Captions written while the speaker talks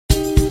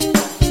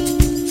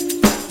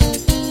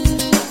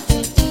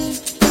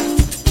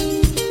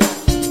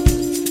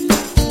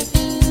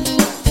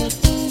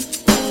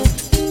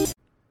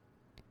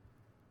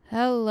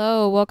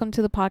Hello, welcome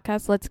to the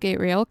podcast Let's Get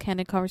Real,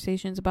 candid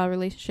conversations about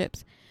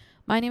relationships.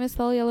 My name is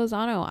Thalia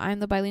Lozano. I'm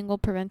the bilingual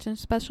prevention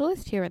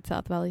specialist here at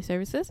South Valley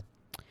Services.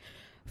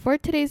 For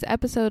today's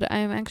episode, I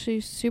am actually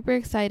super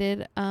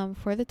excited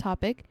for the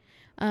topic.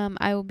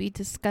 I will be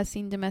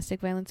discussing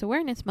Domestic Violence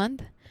Awareness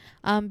Month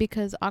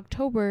because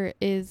October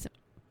is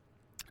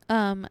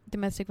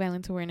Domestic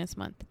Violence Awareness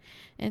Month.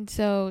 And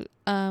so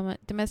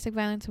Domestic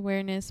Violence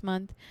Awareness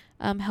Month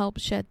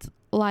helps shed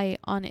light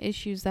on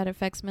issues that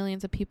affects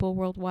millions of people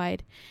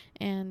worldwide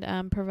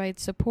and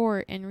provides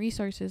support and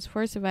resources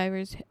for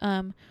survivors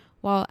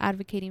while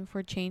advocating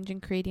for change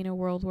and creating a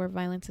world where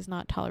violence is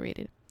not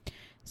tolerated.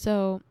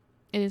 So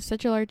it is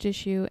such a large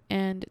issue,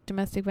 and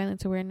Domestic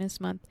Violence Awareness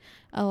Month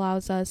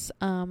allows us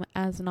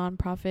as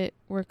nonprofit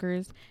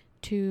workers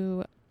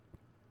to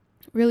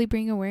really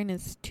bring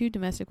awareness to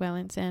domestic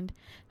violence and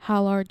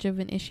how large of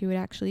an issue it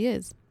actually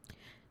is.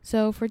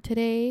 So for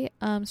today,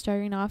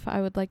 starting off,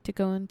 I would like to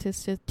go into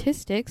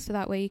statistics so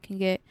that way you can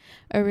get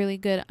a really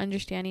good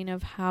understanding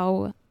of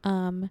how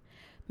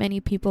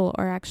many people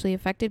are actually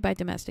affected by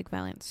domestic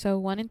violence. So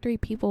 1 in 3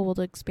 people will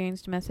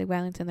experience domestic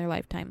violence in their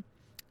lifetime.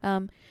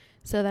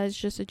 So that is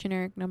just a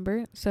generic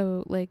number.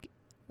 So like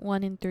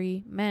 1 in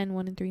 3 men,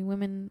 1 in 3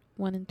 women,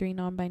 1 in 3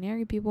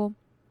 non-binary people.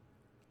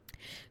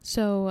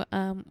 So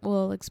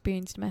will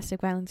experience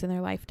domestic violence in their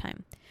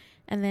lifetime.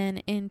 And then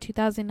in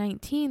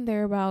 2019,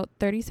 there are about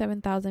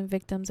 37,000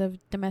 victims of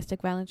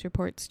domestic violence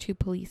reports to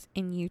police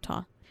in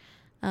Utah.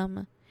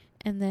 And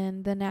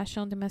then the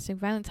National Domestic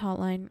Violence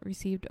Hotline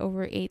received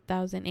over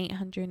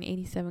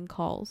 8,887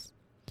 calls.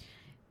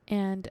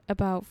 And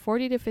about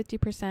 40 to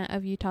 50%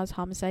 of Utah's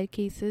homicide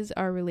cases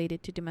are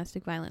related to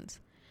domestic violence.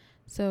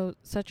 So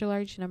such a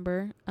large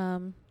number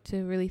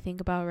to really think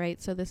about, right?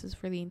 So this is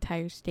for the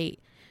entire state,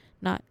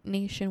 not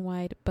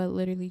nationwide, but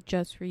literally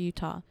just for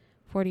Utah.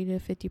 40 to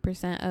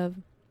 50% of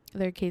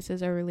their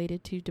cases are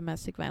related to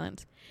domestic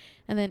violence.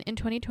 And then in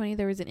 2020,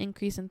 there was an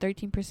increase in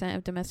 13%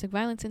 of domestic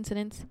violence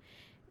incidents.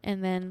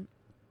 And then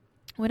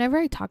whenever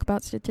I talk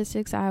about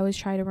statistics, I always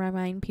try to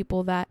remind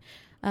people that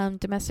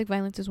domestic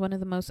violence is one of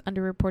the most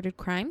underreported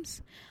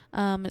crimes.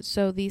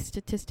 So these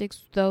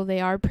statistics, though they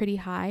are pretty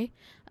high,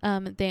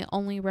 they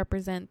only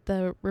represent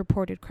the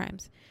reported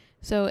crimes.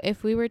 So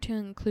if we were to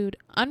include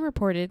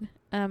unreported,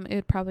 it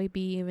would probably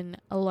be even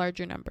a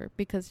larger number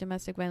because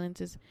domestic violence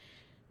is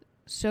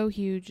so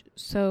huge,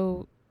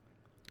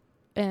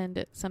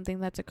 and something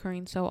that's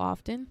occurring so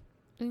often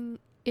in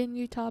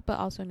Utah, but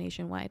also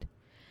nationwide.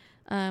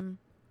 In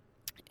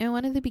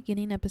one of the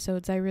beginning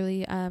episodes, I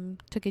really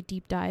took a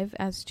deep dive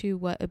as to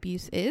what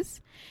abuse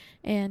is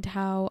and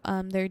how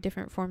there are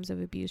different forms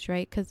of abuse,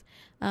 right? Because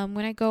when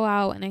I go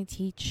out and I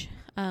teach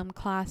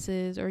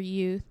classes or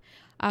youth,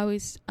 I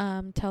always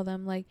tell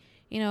them, like,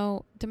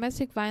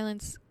 domestic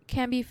violence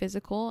can be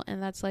physical,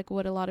 and that's like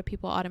what a lot of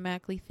people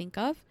automatically think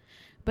of,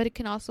 but it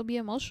can also be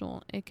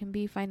emotional. It can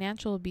be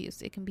financial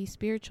abuse. It can be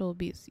spiritual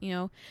abuse.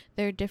 There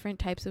are different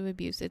types of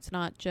abuse. It's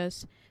not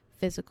just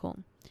physical.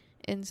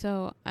 And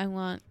so I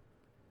want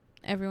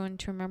everyone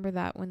to remember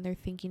that when they're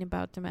thinking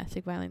about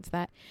domestic violence,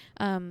 that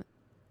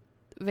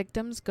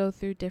victims go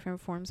through different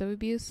forms of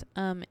abuse,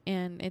 and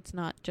it's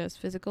not just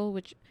physical,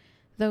 which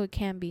though it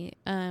can be,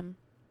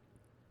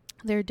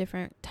 there are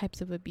different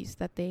types of abuse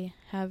that they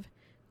have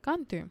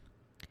gone through.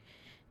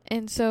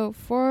 And so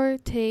for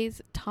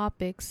today's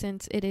topic,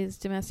 since it is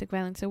Domestic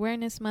Violence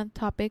Awareness Month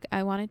topic,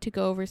 I wanted to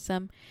go over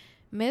some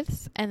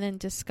myths and then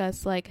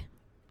discuss like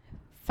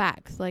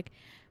facts, like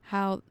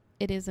how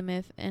it is a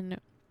myth and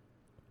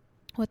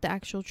what the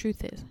actual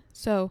truth is.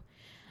 So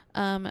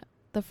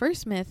the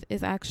first myth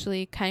is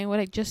actually kind of what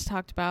I just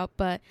talked about,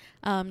 but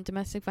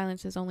domestic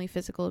violence is only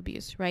physical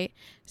abuse, right?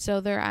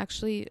 So there are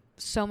actually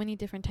so many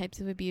different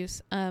types of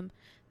abuse.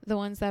 The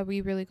ones that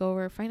we really go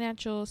over: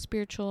 financial,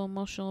 spiritual,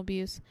 emotional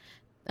abuse,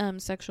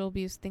 sexual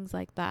abuse, things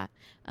like that,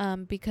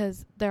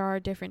 because there are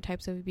different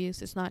types of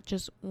abuse. It's not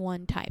just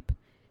one type.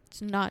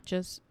 It's not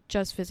just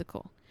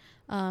physical.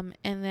 And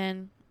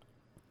then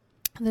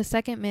the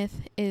second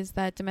myth is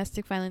that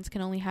domestic violence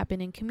can only happen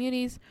in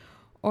communities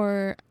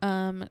or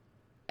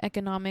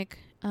economic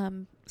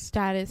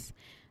status,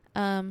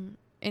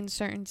 in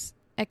certain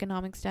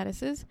economic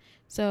statuses.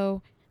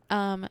 So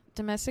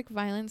domestic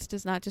violence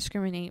does not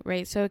discriminate,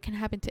 right? So it can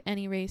happen to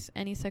any race,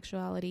 any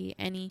sexuality,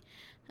 any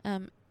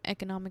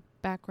economic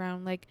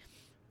background. Like,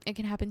 it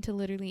can happen to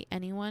literally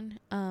anyone,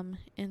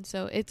 and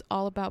so it's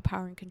all about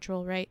power and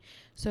control, right?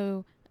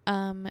 So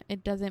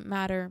it doesn't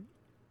matter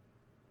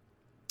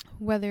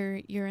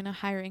whether you're in a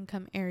higher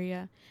income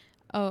area.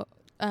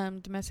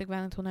 Domestic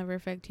violence will never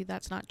affect you.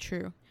 That's not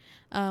true.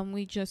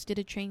 We just did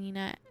a training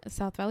at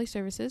South Valley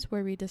Services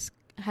where we just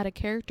had a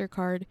character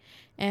card,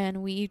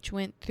 and we each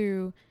went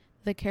through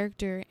the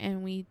character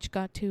and we each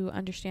got to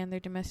understand their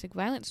domestic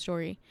violence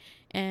story.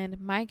 And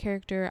my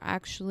character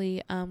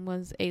actually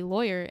was a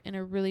lawyer in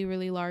a really,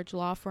 really large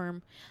law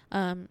firm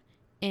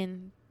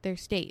in their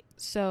state.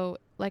 So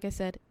like I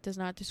said, does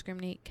not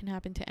discriminate, can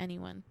happen to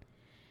anyone.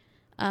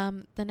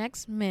 The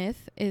next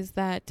myth is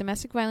that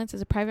domestic violence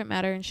is a private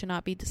matter and should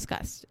not be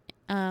discussed.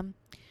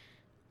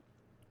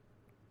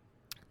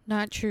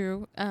 not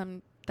true.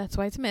 That's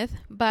why it's a myth.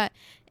 But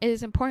it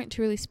is important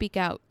to really speak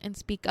out and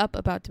speak up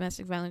about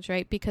domestic violence,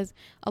 right? Because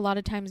a lot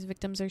of times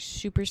victims are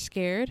super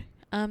scared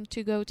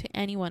to go to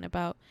anyone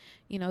about,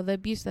 the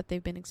abuse that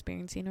they've been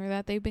experiencing or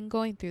that they've been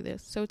going through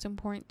this. So it's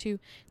important to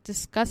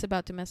discuss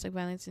about domestic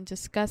violence and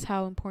discuss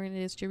how important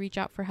it is to reach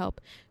out for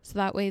help. So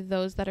that way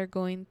those that are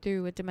going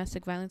through a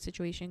domestic violence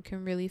situation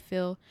can really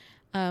feel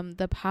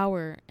the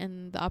power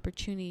and the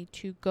opportunity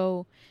to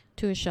go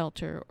to a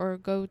shelter or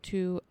go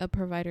to a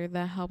provider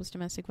that helps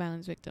domestic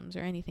violence victims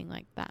or anything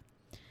like that.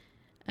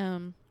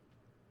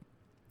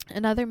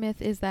 Another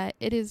myth is that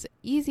it is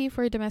easy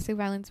for a domestic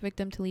violence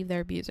victim to leave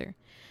their abuser.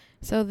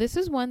 So this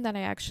is one that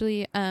I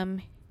actually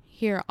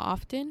hear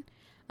often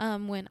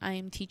when I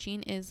am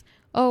teaching is,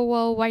 oh,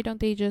 well, why don't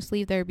they just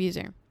leave their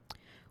abuser?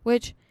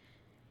 Which,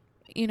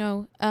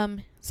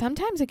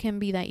 sometimes it can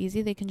be that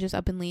easy. They can just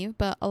up and leave.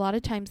 But a lot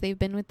of times they've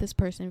been with this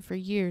person for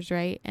years,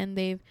 right? And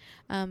they've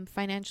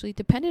financially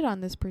depended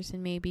on this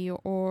person maybe,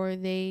 or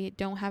they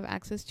don't have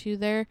access to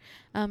their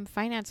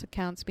finance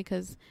accounts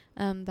because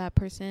that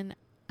person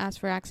asked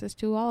for access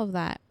to all of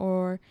that,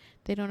 or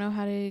they don't know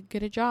how to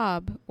get a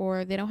job,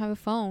 or they don't have a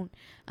phone,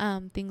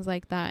 things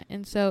like that.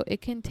 And so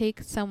it can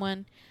take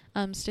someone,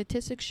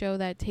 statistics show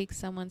that it takes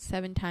someone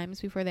 7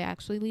 times before they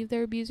actually leave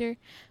their abuser,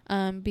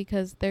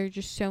 because there are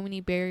just so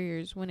many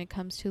barriers when it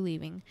comes to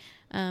leaving,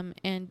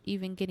 and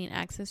even getting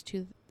access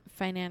to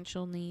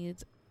financial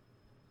needs,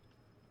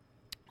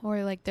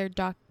 or like their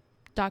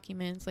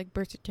documents like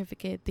birth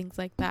certificate, things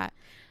like that,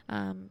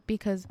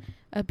 because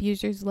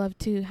abusers love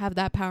to have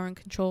that power and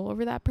control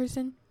over that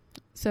person.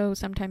 So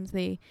sometimes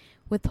they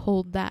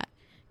withhold that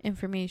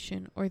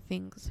information or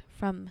things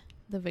from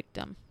the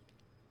victim.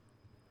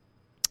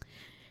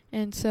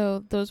 And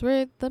so those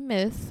were the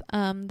myths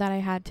that I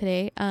had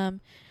today.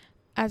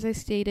 As I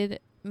stated,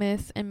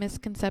 myths and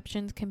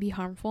misconceptions can be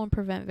harmful and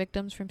prevent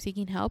victims from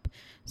seeking help.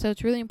 So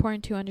it's really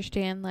important to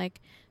understand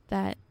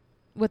that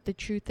what the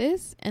truth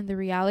is and the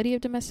reality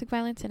of domestic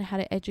violence, and how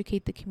to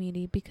educate the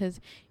community,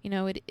 because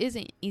it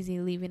isn't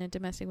easy leaving a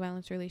domestic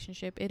violence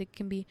relationship. It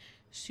can be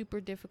super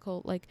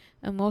difficult,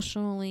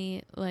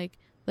 emotionally,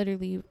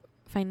 literally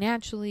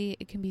financially.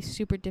 It can be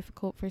super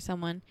difficult for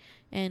someone,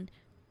 and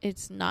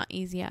it's not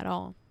easy at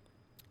all.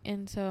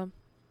 And so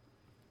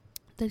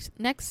this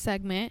next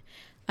segment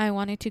I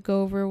wanted to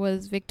go over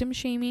was victim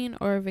shaming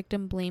or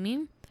victim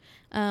blaming.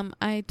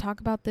 I talk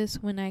about this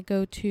when I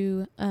go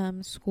to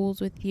schools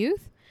with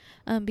youth,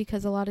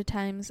 because a lot of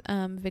times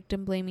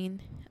victim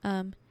blaming,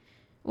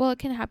 it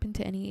can happen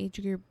to any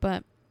age group,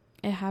 but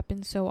it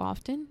happens so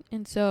often.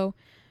 And so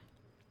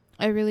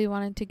I really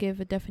wanted to give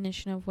a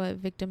definition of what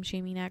victim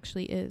shaming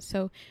actually is.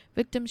 So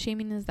victim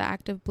shaming is the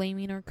act of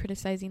blaming or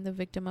criticizing the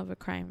victim of a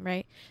crime,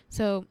 right?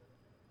 So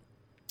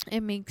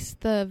it makes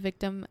the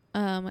victim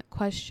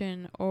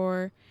question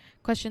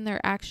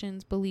their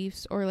actions,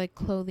 beliefs, or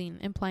clothing,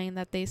 implying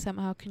that they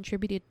somehow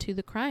contributed to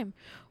the crime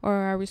or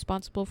are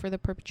responsible for the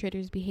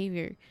perpetrator's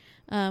behavior.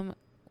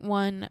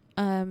 One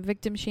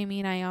victim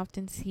shaming I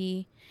often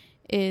see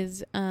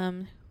is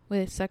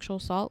with sexual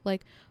assault,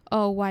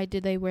 oh, why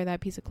did they wear that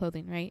piece of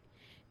clothing, right?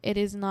 It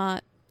is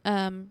not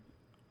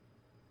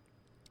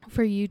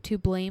for you to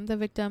blame the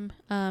victim,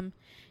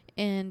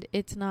 and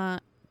it's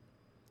not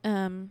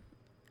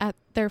at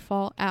their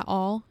fault at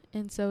all.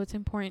 And so it's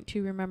important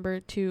to remember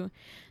to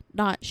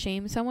not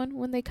shame someone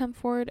when they come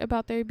forward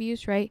about their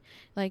abuse, right?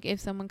 If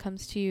someone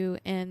comes to you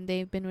and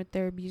they've been with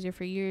their abuser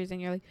for years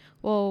and you're like,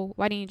 well,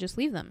 why didn't you just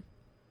leave them?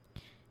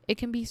 It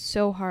can be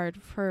so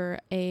hard for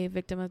a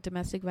victim of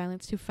domestic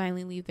violence to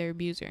finally leave their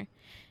abuser.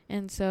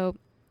 And so,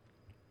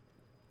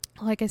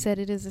 like I said,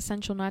 it is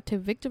essential not to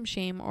victim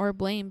shame or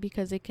blame,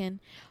 because it can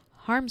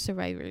harm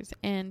survivors,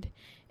 and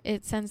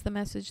it sends the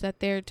message that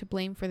they're to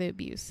blame for the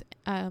abuse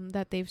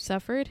that they've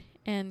suffered.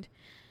 And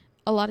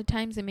a lot of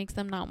times it makes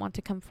them not want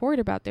to come forward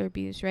about their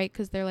abuse, right?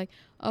 Because they're like,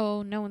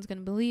 oh, no one's going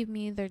to believe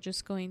me. They're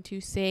just going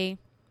to say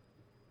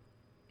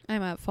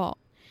I'm at fault.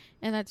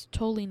 And that's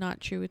totally not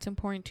true. It's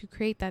important to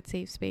create that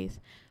safe space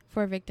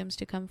for victims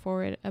to come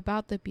forward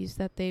about the abuse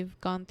that they've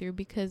gone through,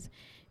 because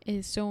it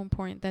is so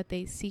important that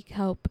they seek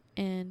help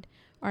and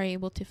are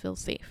able to feel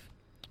safe.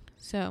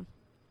 So,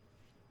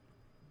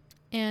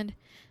 and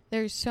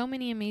there's so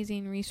many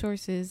amazing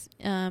resources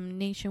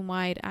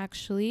nationwide,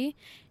 actually,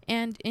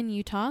 and in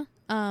Utah.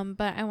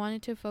 But I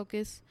wanted to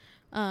focus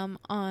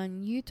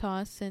on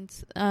Utah,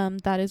 since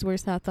that is where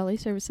South Valley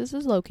Services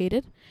is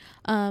located.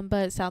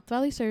 But South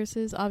Valley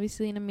Services,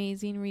 obviously an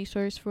amazing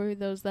resource for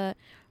those that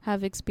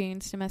have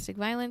experienced domestic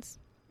violence,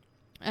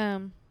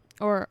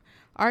 or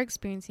are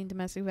experiencing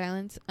domestic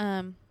violence.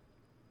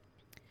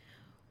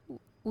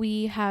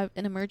 We have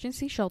an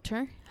emergency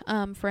shelter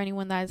for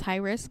anyone that is high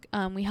risk.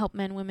 We help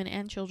men, women,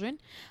 and children.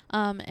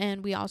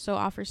 And we also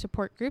offer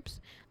support groups.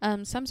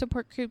 Some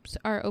support groups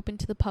are open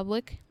to the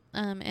public.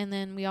 And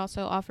then we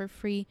also offer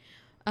free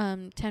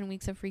 10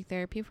 weeks of free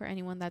therapy for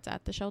anyone that's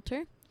at the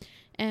shelter.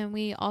 And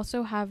we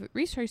also have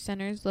resource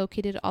centers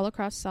located all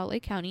across Salt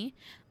Lake County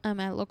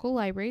at local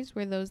libraries,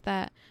 where those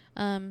that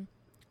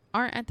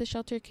aren't at the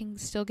shelter can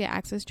still get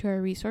access to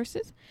our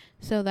resources.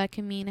 So that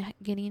can mean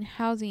getting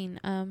housing,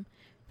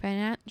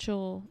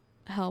 financial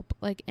help,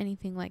 like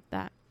anything like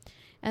that.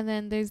 And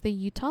then there's the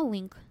Utah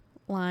Link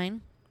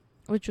line,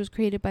 which was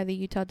created by the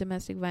Utah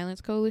Domestic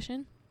Violence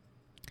Coalition.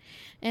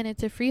 And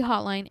it's a free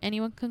hotline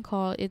anyone can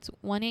call. It's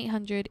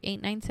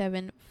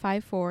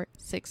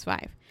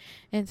 1-800-897-5465.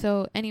 And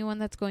so anyone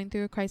that's going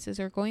through a crisis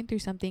or going through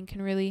something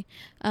can really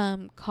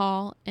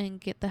call and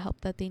get the help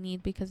that they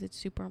need, because it's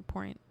super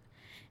important.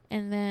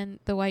 And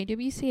then the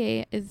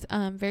YWCA is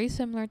very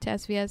similar to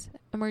SVS,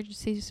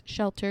 Emergency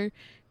Shelter,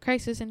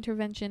 Crisis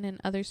Intervention,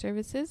 and other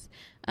services.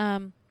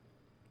 They're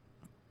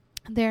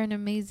an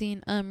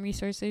amazing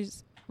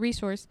resource.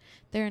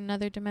 They're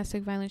another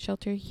domestic violence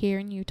shelter here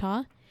in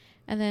Utah.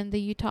 And then the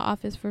Utah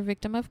Office for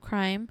Victim of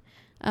Crime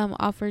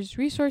offers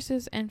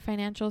resources and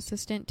financial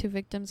assistance to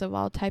victims of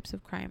all types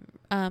of crime.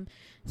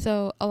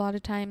 So a lot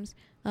of times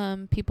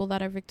people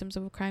that are victims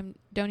of a crime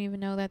don't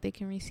even know that they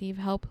can receive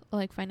help,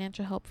 like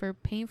financial help for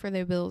paying for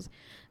their bills,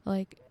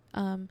 like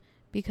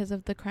because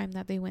of the crime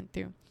that they went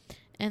through.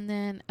 And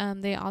then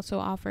they also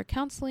offer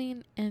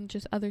counseling and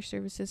just other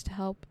services to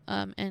help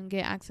and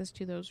get access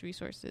to those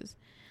resources.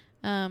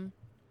 And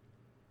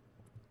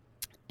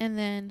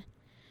then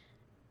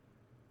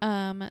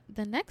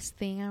the next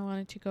thing I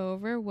wanted to go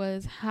over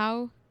was,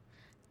 how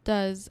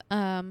does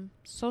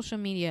social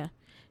media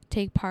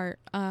take part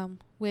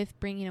with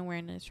bringing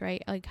awareness,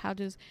 right? Like, how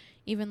does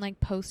even like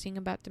posting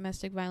about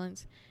domestic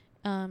violence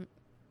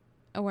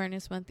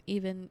awareness month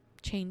even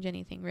change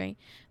anything, right?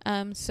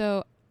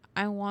 So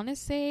I want to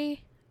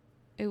say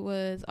it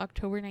was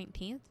October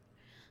 19th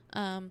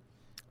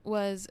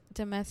was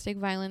Domestic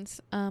Violence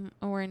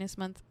Awareness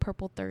Month,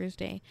 Purple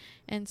Thursday.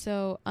 And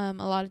so a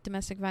lot of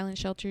domestic violence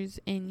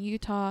shelters in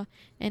Utah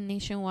and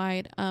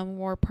nationwide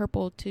wore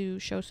purple to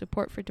show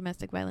support for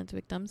domestic violence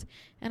victims.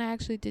 And I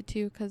actually did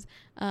too, because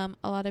a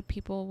lot of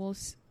people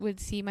would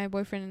see my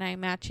boyfriend and I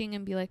matching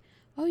and be like,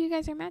 oh, you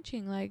guys are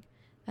matching, like,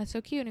 that's so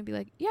cute. And I'd be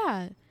like,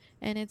 yeah.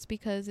 And it's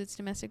because it's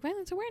Domestic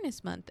Violence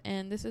Awareness Month,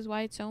 and this is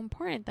why it's so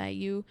important that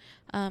you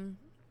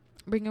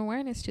bring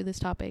awareness to this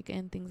topic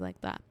and things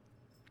like that.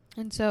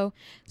 And so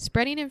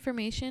spreading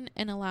information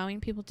and allowing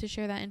people to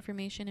share that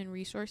information and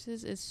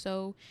resources is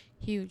so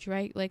huge,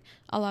 right? Like,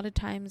 a lot of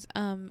times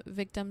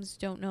victims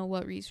don't know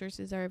what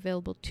resources are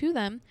available to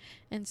them.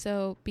 And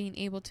so being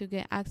able to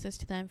get access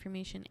to that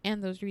information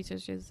and those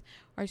resources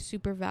are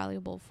super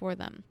valuable for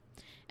them.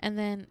 And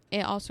then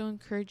it also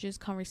encourages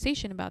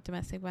conversation about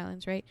domestic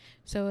violence, right?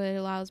 So it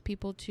allows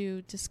people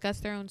to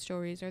discuss their own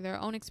stories or their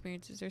own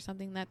experiences or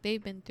something that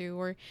they've been through,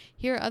 or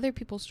hear other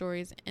people's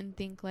stories and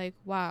think like,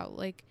 wow,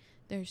 like,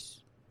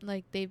 there's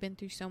like, they've been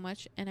through so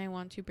much, and I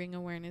want to bring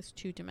awareness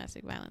to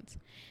domestic violence.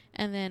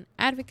 And then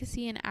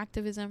advocacy and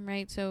activism,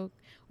 right? So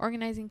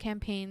organizing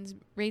campaigns,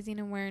 raising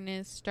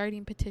awareness,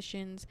 starting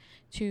petitions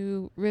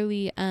to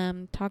really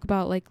talk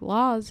about like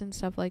laws and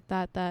stuff like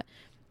that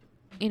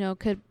you know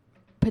could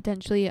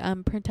potentially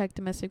protect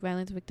domestic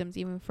violence victims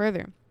even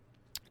further.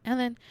 And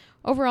then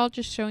overall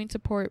just showing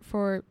support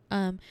for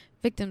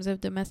victims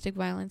of domestic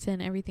violence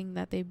and everything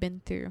that they've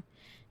been through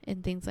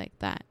and things like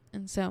that.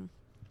 And so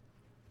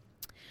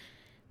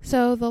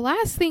the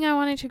last thing I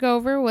wanted to go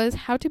over was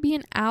how to be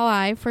an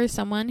ally for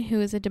someone who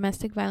is a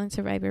domestic violence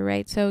survivor,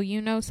 right? So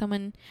you know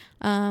someone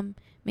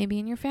maybe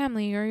in your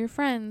family or your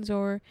friends,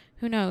 or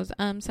who knows,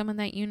 someone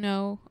that you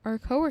know, or a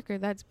coworker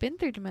that's been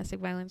through domestic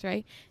violence,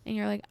 right? And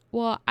you're like,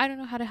 well, I don't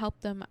know how to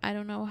help them. I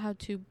don't know how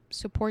to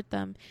support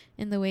them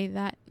in the way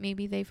that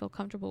maybe they feel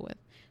comfortable with.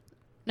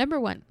 Number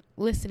one,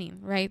 listening,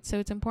 right? So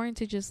it's important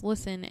to just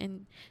listen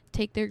and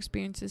take their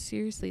experiences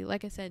seriously.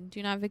 Like I said,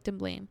 do not victim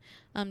blame.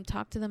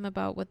 Talk to them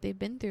about what they've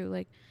been through,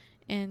 like,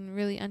 and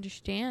really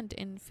understand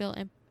and feel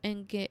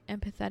and get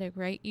empathetic,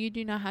 right? You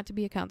do not have to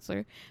be a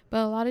counselor,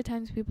 but a lot of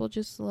times people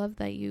just love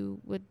that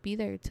you would be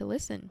there to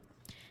listen.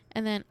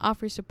 And then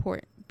offer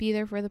support. Be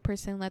there for the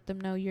person. Let them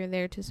know you're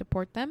there to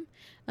support them.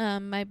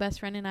 My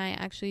best friend and I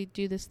actually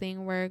do this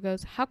thing where it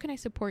goes, how can I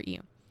support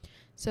you?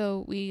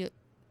 So we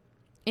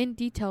in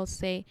detail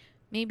say,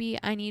 maybe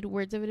I need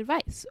words of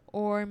advice,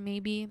 or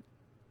maybe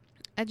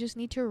I just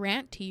need to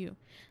rant to you,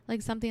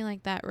 like something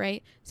like that,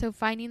 right? So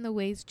finding the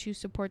ways to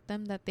support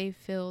them that they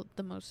feel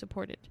the most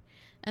supported.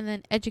 And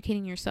then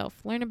educating yourself.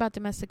 Learn about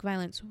domestic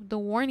violence, the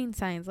warning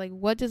signs, like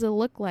what does it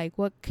look like?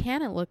 What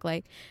can it look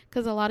like?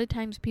 Because a lot of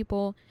times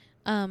people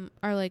are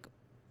like,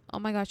 oh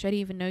my gosh, I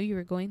didn't even know you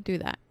were going through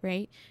that,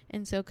 right?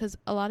 And so, because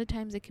a lot of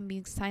times it can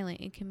be silent,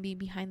 it can be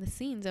behind the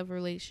scenes of a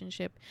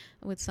relationship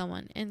with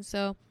someone. And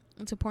so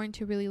it's important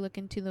to really look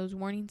into those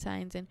warning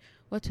signs and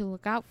what to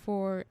look out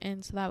for,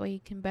 and so that way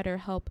you can better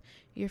help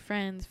your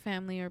friends,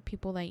 family, or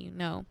people that you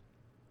know.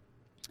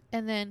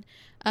 And then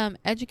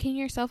educating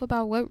yourself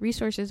about what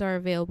resources are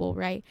available,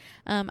 right?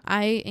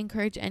 I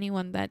encourage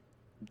anyone that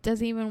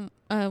doesn't even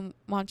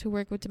want to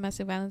work with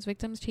domestic violence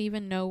victims to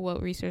even know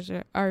what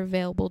resources are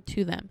available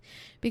to them,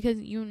 because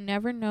you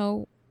never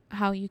know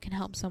how you can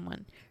help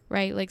someone,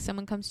 right? Like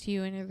someone comes to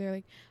you and they're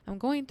like, I'm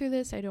going through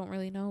this, I don't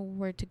really know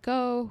where to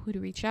go, who to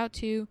reach out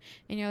to,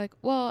 and you're like,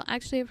 well,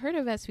 actually I've heard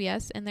of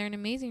SVS and they're an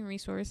amazing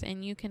resource,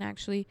 and you can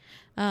actually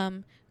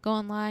go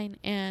online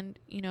and,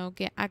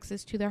 get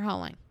access to their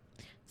hotline,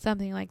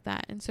 something like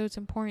that. And so it's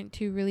important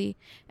to really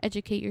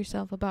educate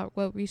yourself about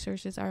what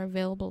resources are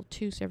available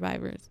to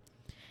survivors.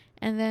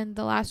 And then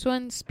the last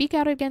one, speak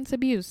out against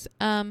abuse,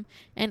 and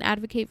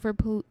advocate for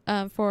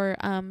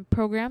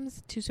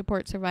programs to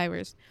support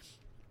survivors.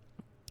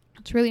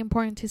 It's really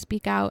important to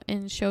speak out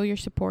and show your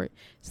support,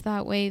 so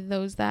that way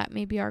those that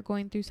maybe are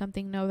going through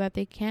something know that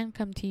they can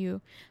come to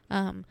you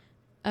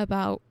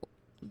about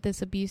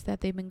this abuse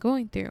that they've been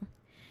going through.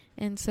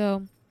 And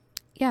so,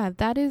 yeah,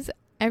 that is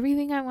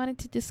everything I wanted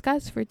to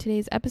discuss for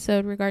today's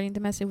episode regarding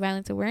Domestic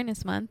Violence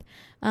Awareness Month.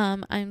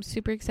 I'm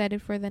super excited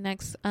for the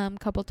next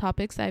couple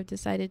topics I've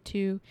decided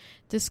to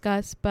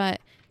discuss, but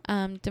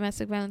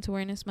Domestic Violence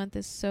Awareness Month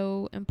is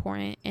so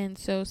important and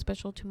so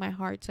special to my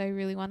heart, so I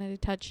really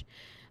wanted to touch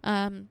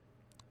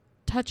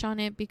on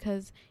it,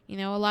 because a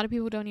lot of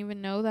people don't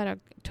even know that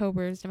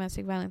October is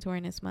Domestic Violence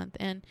Awareness Month.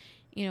 And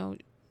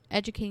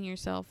educating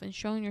yourself and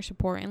showing your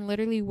support and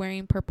literally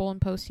wearing purple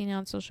and posting it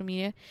on social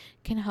media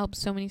can help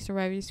so many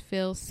survivors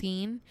feel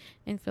seen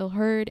and feel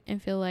heard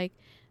and feel like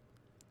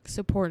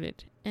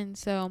supported. And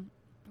so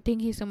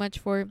thank you so much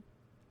for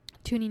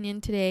tuning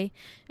in today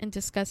and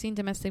discussing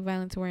Domestic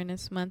Violence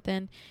Awareness Month.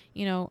 And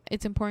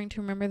it's important to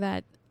remember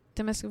that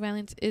domestic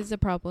violence is a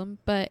problem,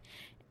 but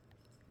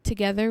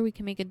together we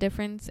can make a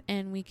difference,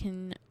 and we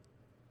can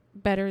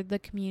better the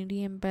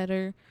community and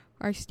better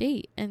our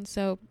state. And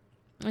so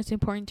it's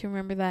important to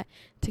remember that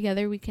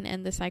together we can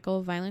end the cycle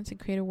of violence and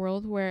create a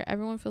world where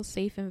everyone feels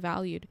safe and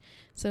valued.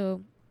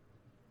 So,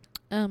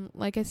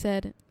 like I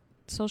said,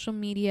 social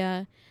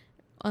media,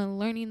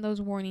 learning those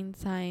warning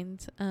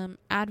signs,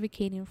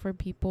 advocating for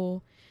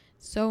people,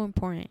 so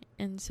important.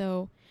 And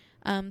so,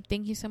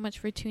 thank you so much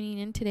for tuning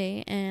in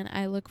today, and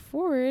I look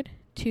forward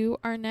to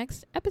our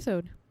next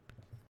episode.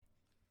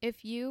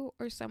 If you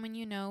or someone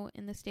you know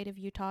in the state of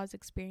Utah is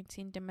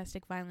experiencing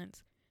domestic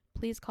violence,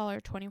 please call our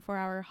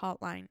 24-hour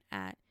hotline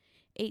at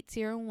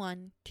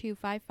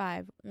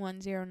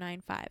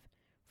 801-255-1095.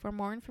 For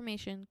more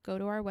information, go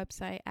to our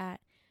website at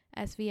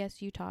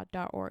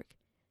svsutah.org.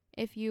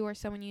 If you or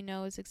someone you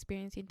know is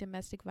experiencing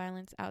domestic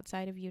violence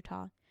outside of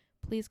Utah,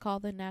 please call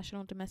the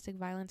National Domestic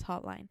Violence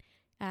Hotline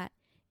at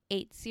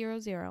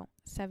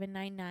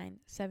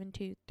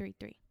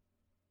 800-799-7233.